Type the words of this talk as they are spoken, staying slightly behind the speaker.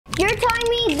You're telling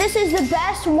me this is the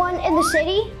best one in the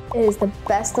city? It is the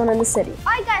best one in the city. All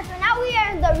right, guys, so now we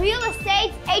are in the real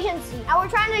estate agency, and we're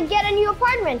trying to get a new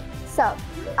apartment. So,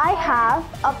 I have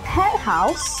a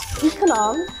penthouse,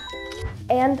 econom,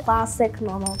 and classic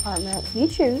normal apartment. You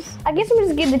choose. I guess I'm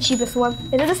just getting the cheapest one.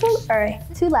 Is it this one? All right.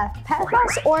 Two left,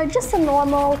 penthouse or just a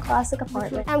normal classic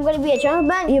apartment. I'm gonna be a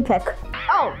gentleman. You pick.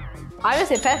 Oh, I would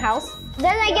say penthouse.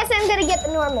 Then I guess I'm gonna get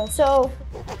the normal, so.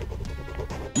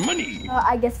 Money.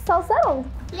 I guess it's all settled.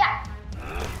 Yeah.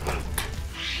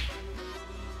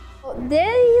 Well,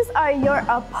 these are your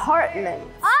apartments.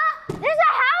 There's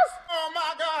a house? Oh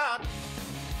my God.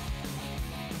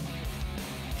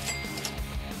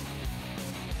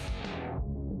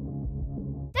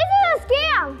 This is a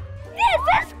scam.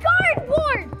 This is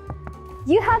cardboard.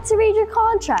 You had to read your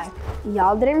contract.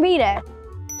 Y'all didn't read it.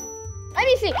 Let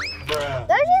me see. Bruh.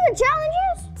 Those are the challenges?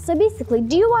 So basically,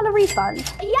 do you want a refund?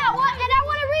 Yeah, what? And I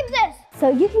want to read this. So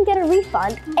you can get a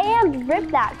refund and rip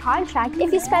that contract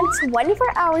if you spend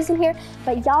 24 hours in here,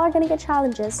 but y'all are gonna get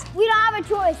challenges. We don't have a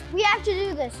choice. We have to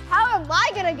do this. How am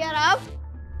I gonna get up?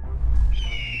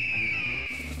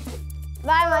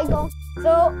 Bye, Michael.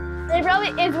 So, it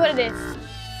probably is what it is.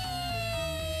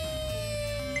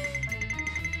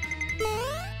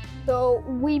 So,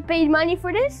 we paid money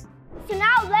for this? So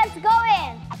now let's go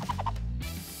in.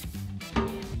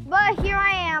 But here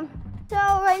I am. So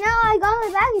right now I got my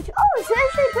baggage. Oh, it's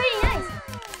actually pretty nice.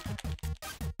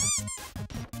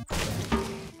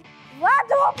 Vlad,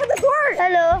 don't open the door!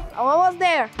 Hello. I'm almost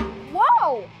there.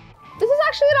 Whoa! This is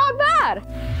actually not bad.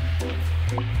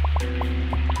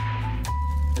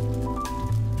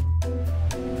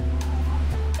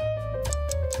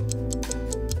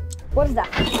 What is that?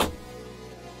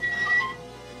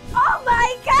 Oh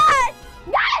my God!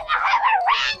 Guys, I have a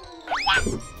rat!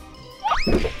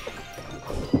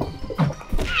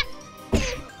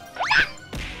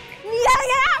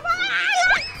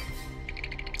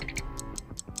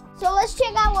 So let's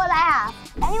check out what I have.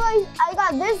 Anyways, I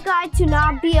got this guy to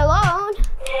not be alone.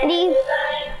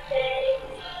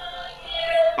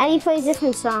 And he plays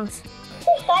different songs.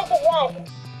 This guy's a red.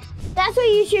 That's what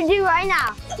you should do right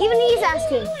now. Even he's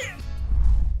asking.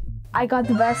 I got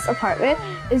the best apartment.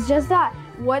 It's just that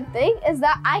one thing is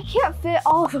that I can't fit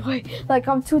all the way. Like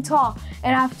I'm too tall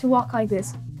and I have to walk like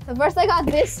this. So first I got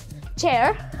this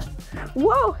chair.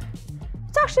 Whoa,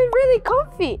 it's actually really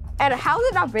comfy. And how is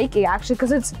it not breaking actually?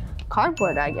 Because it's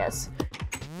cardboard, I guess.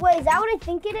 Wait, is that what I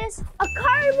think it is? A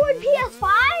cardboard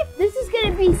PS5? This is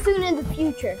gonna be soon in the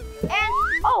future. And,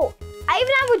 oh, I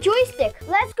even have a joystick.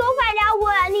 Let's go find out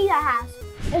what Anita has.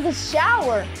 It's a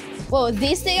shower. Whoa,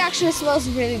 this thing actually smells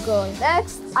really good.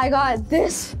 Next, I got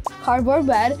this cardboard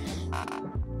bed.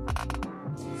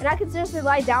 And I can seriously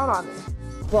lie down on it.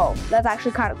 Whoa, that's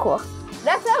actually kind of cool.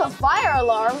 Next, I have a fire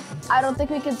alarm. I don't think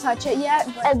we can touch it yet.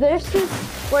 And this is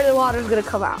where the water's gonna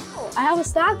come out. I have a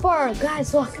snack bar,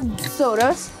 guys, look,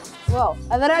 sodas. Whoa,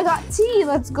 and then I got tea.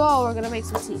 Let's go, we're gonna make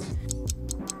some tea.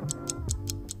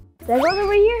 That goes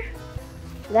over here.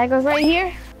 That goes right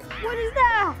here. What is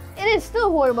that? It is still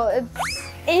horrible. It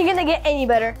ain't gonna get any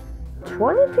better.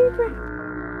 Toilet paper?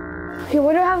 Okay,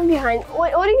 what do I have behind?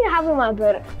 What do you have in my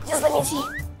bed? Just let me see.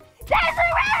 There's a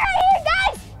rat right here,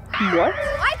 guys! What?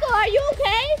 Michael, are you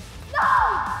okay? No!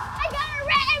 I got a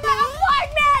rat in my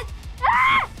apartment!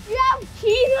 Ah! You have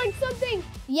cheese or something?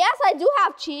 Yes, I do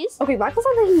have cheese. Okay, Michael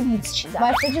said that he needs cheese.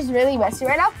 My fridge is really messy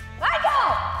right now.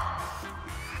 Michael!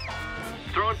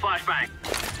 Throwing flashbang.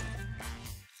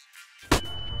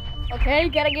 Okay,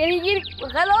 get it.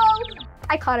 Hello.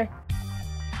 I caught her.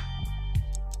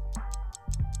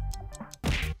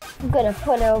 I'm gonna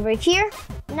put it over here.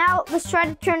 Now, let's try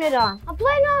to turn it on. I'm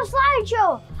playing on a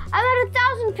slideshow. I'm at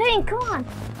 1,000 ping, come on.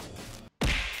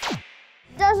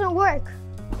 Doesn't work.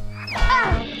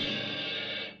 Ah!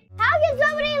 How can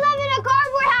somebody live in a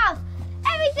cardboard house?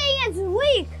 Everything is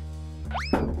weak.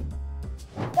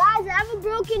 Guys, I have a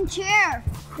broken chair.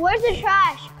 Where's the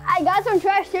trash? I got some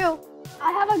trash too.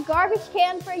 I have a garbage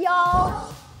can for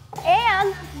y'all.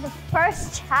 And the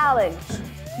first challenge.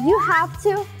 You have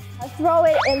to throw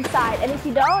it inside. And if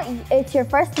you don't, it's your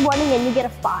first warning and you get a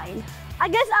fine. I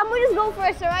guess I'm gonna just go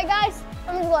first, all right, guys?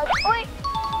 I'm just like, wait.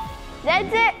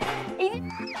 That's it.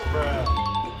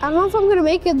 I don't know if I'm gonna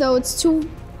make it though. It's too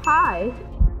high.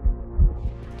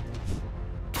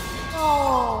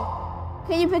 Oh.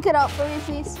 Can you pick it up for me,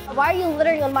 please? Why are you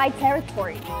littering on my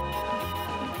territory?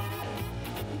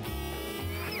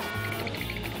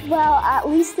 Well, at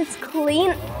least it's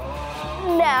clean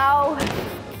now.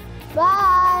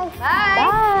 Bye.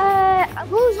 Bye.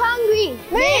 Who's hungry?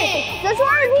 Me. Let's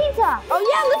order pizza. Oh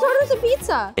yeah, let's order some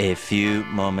pizza. A few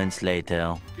moments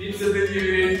later. Pizza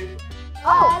delivery.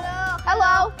 Oh,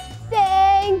 hello.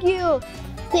 Thank you.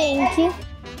 Thank you.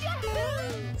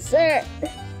 Sir,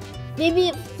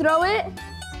 maybe throw it.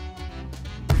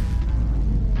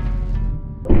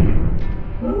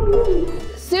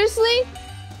 Seriously?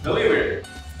 Delivery.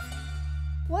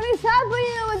 What is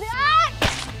happening with that?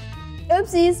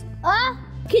 Oopsies.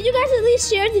 Can you guys at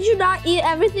least share? Did you not eat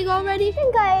everything already? I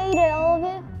think I ate all of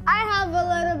it. I have a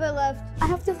little bit left. I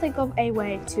have to think of a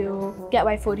way to get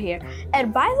my food here.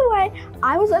 And by the way,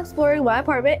 I was exploring my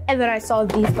apartment and then I saw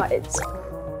these buttons.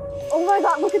 Oh my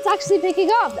god, look, it's actually picking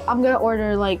up. I'm gonna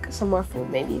order like some more food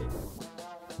maybe.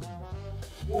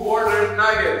 Who ordered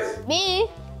nuggets? Me?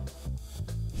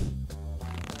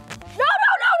 No.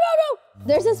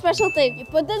 There's a special thing. You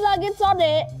put the nuggets on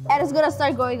it and it's gonna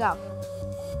start going up.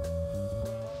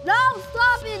 No,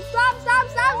 stop it.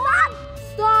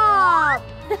 Stop.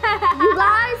 You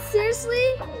guys,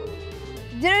 seriously?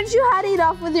 Didn't you had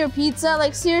enough with your pizza?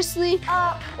 Like, seriously?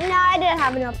 No, I didn't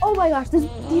have enough. Oh my gosh, these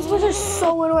ones are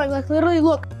so annoying. Like, literally,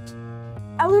 look.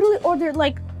 I literally ordered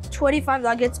like 25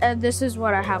 nuggets and this is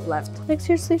what I have left. Like,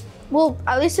 seriously? Well,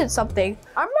 at least it's something.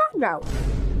 I'm mad now.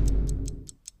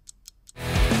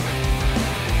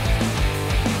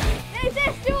 This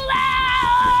is too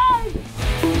loud!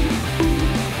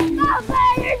 Stop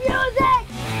playing your music!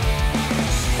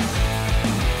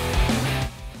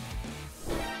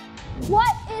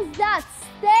 What is that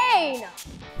stain?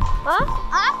 Huh?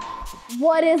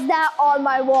 What is that on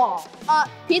my wall?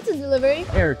 Pizza delivery.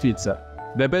 Air Pizza.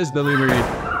 The best delivery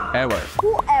ever.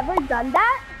 Whoever done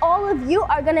that, all of you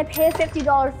are gonna pay a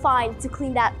 $50 fine to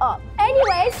clean that up.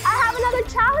 Anyways, I have another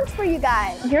challenge for you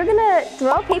guys. You're gonna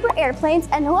throw paper airplanes,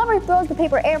 and whoever throws the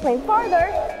paper airplane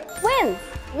farther wins.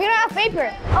 We don't have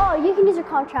paper. Oh, you can use your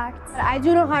contract. I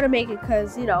do know how to make it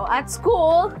because, you know, at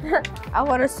school, I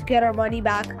want us to get our money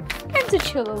back and to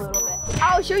chill a little bit.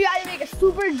 I'll show you how to make a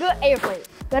super good airplane.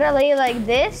 Gotta lay it like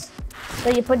this. So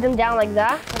you put them down like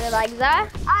that. Put it like that.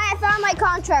 I found my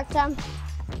contract. I'm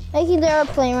making the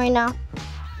airplane right now.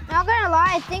 Not gonna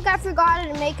lie, I think I forgot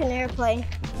to make an airplane.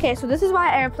 Okay, so this is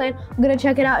my airplane. I'm gonna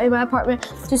check it out in my apartment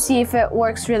to see if it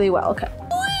works really well. Okay.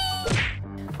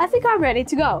 I think I'm ready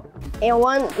to go. And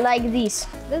one like these.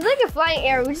 There's like a flying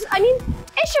arrow. It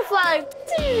should fly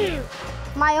like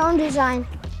my own design.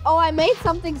 Oh, I made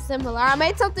something similar. I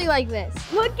made something like this.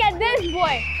 Look at this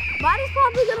boy. Mine is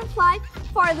probably gonna fly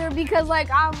farther because like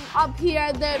I'm up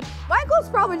here, then Michael's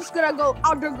probably just gonna go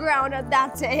underground and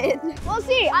that's it. We'll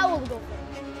see. I will go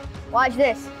first. Watch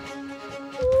this.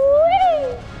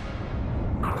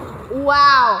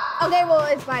 Wow. Okay, well,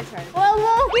 it's my turn.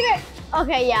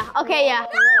 Okay, yeah.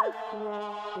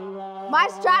 My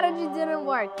strategy didn't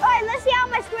work. All right, let's see how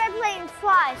my square plane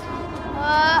flies.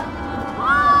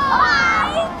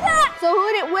 So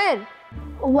who did it win?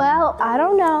 Well, I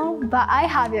don't know, but I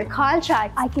have your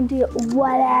contract. I can do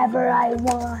whatever I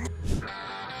want.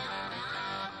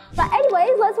 But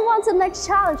anyways, let's move on to the next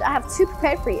challenge. I have two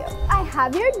prepared for you. I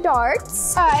have your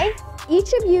darts. All right.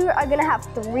 Each of you are gonna have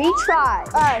 3 tries.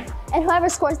 All right. And whoever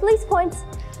scores the least points,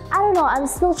 I don't know, I'm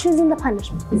still choosing the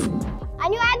punishments. I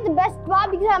knew I had the best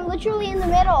spot because I'm literally in the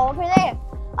middle over there.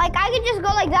 Like, I could just go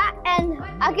like that and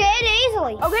I could hit it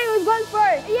easily. Okay, who's going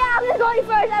first? Yeah, I'm just going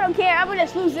first. I don't care. I'm gonna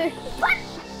lose it. What?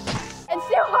 It's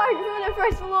too hard from the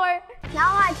first floor.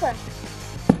 Now my turn.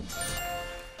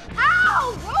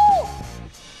 Ow, bro!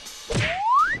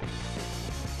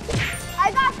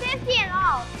 I got 50 and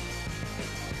all.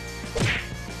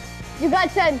 You got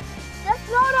 10. Let's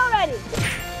throw it already.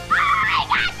 Oh, I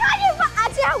got 25.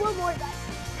 Actually, I have one more, guys.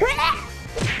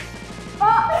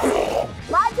 Oh,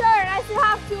 my turn. I still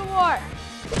have 2 more.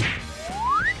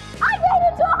 I made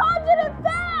it to 100 and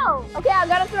fell. Okay, I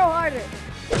gotta throw harder.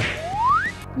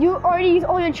 You already used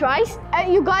all your tries?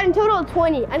 And you got in total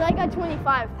 20, and I got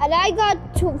 25. And I got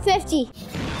 50.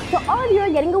 So all of you are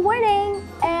getting a warning.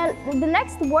 And the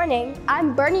next warning,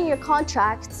 I'm burning your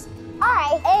contracts. All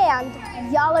right. And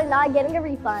y'all are not getting a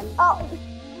refund. Oh.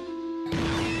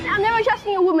 I'm never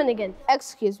trusting a woman again.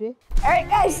 Excuse me. All right,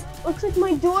 guys. Looks like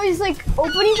my door is like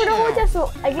opening for the whole test,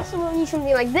 so I guess we'll need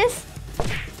something like this.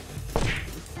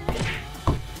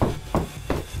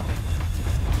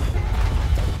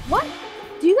 What?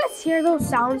 Do you guys hear those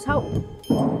sounds?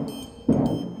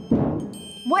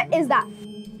 What is that?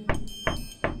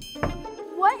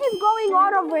 What is going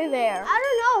on over there? I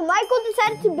don't know. Michael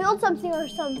decided to build something or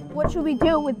something. What should we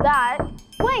do with that?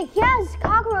 Wait, he has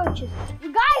cockroaches.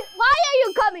 You guys, why are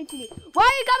you coming to me? Why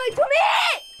are you coming to me?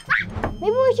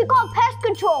 Maybe we should call pest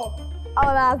control.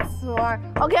 Oh, that's smart.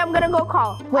 Okay, I'm gonna go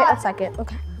call. Wait a second.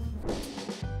 Okay.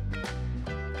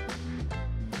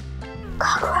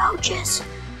 Cockroaches.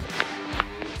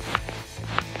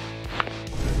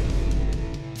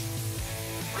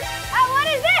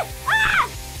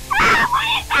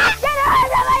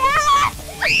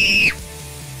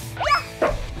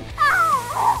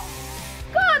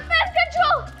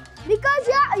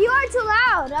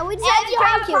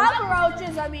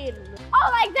 roaches, I mean. Oh,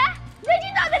 like that? Did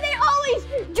you know that they always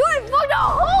do it for the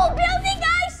whole building,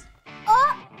 guys?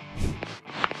 Oh.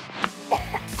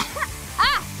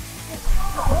 Ah.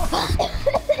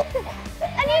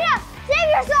 Anita, save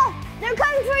yourself. They're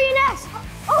coming for you next.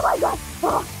 Oh my God.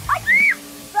 Oh.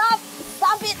 Stop!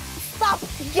 Stop it! Stop!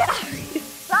 Get out of here!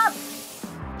 Stop!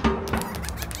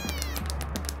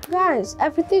 Guys,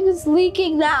 everything is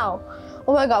leaking now.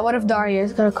 Oh my God, what if Daria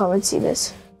is gonna come and see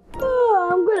this? Oh,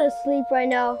 I'm gonna sleep right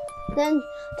now. Then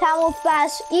time will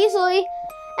pass easily,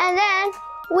 and then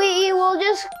we will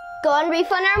just go and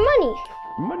refund our money.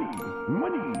 Money.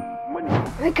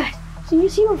 Alright guys, so you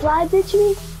see what Vlad did to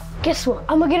me? Guess what?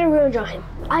 I'm gonna get revenge on him.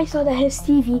 I saw that his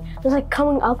TV was like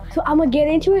coming up, so I'm gonna get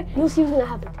into it. You'll see what's gonna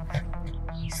happen.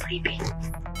 He's sleeping.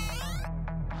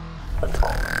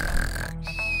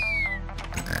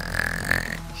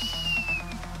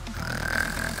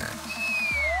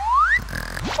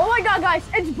 Oh my God, guys,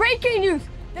 it's breaking news.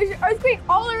 There's an earthquake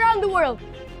all around the world.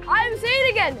 I'm saying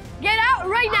it again, get out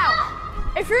right now.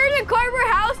 If you're in the Carver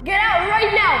house, get out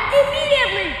right now,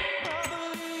 immediately.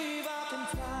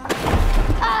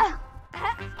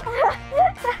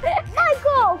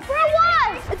 Michael, for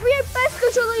what? It's for your pest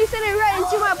control you sent it right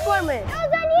into my apartment. It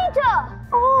was Anita.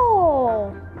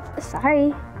 Oh, sorry.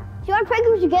 Do you want to prank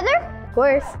them together? Of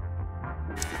course.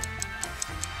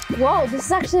 Whoa, this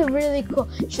is actually really cool.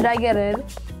 Should I get in?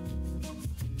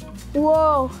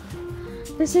 Whoa,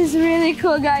 this is really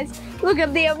cool, guys. Look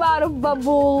at the amount of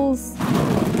bubbles.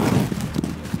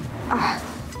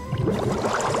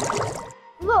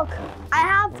 Look, I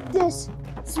have this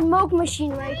smoke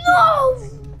machine right here. No!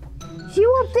 She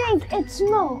will think it's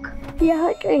smoke. Yeah,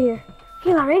 like right here.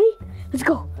 You all ready? Let's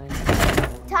go.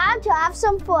 Time to have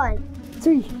some fun.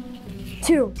 3,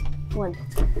 2, 1.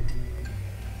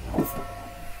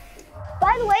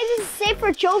 By the way, this is safe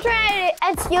for children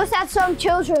and it's used at some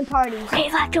children parties. Okay,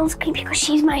 Vlad, don't scream because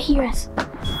she's my hearers.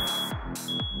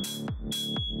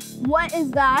 What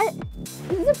is that?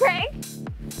 Is this a prank?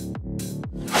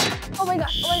 Oh my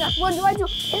God, what do I do?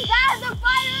 Is that the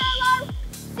fire alarm?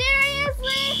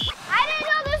 Seriously? I didn't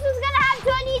know this was gonna happen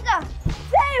to Anita.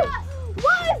 Same!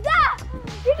 What is that?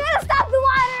 You gotta stop the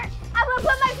water. I'm gonna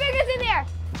put my fingers in there.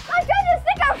 I'm trying to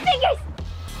stick our fingers.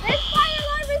 This fire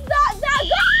alarm is not that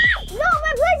good. No,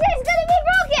 my PlayStation is gonna be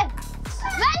broken.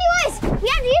 But anyways, we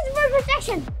have to use it for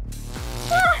protection.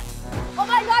 Oh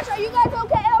my gosh, are you guys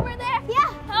okay over there? Yeah.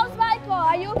 How's Michael?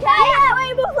 Are you okay? Yeah,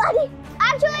 wait, move, Vlad.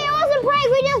 Actually, it wasn't prank.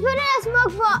 We just put in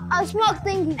a smoke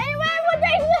thingy. Anyway, what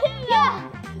they doing? Yeah.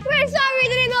 We're sorry,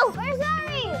 didn't know. We're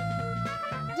sorry.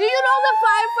 Do you know the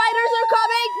firefighters are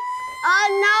coming?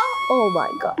 No. Oh my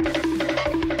God.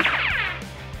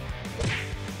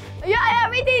 Yeah,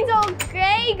 everything's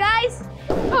okay, guys.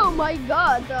 Oh my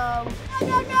God. No,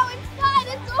 it's fine.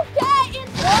 It's okay.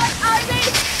 It's what are they?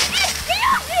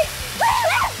 Excuse me.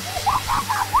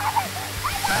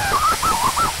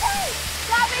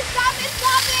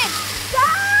 Stop it!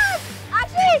 Stop!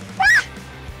 Actually, stop!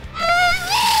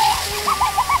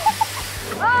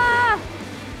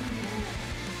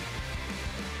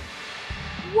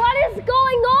 What is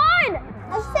going on?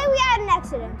 Let's say we had an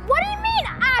accident. What do you mean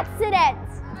accident?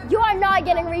 You are not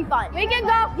getting refund. We can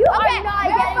go. You are not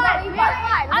getting a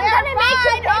refund. I'm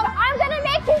gonna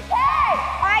make you pay.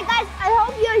 All right, guys. I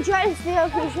hope you enjoyed this video.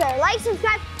 Please share, like,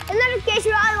 subscribe, and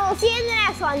notification bell, and we'll see you in the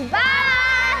next one. Bye.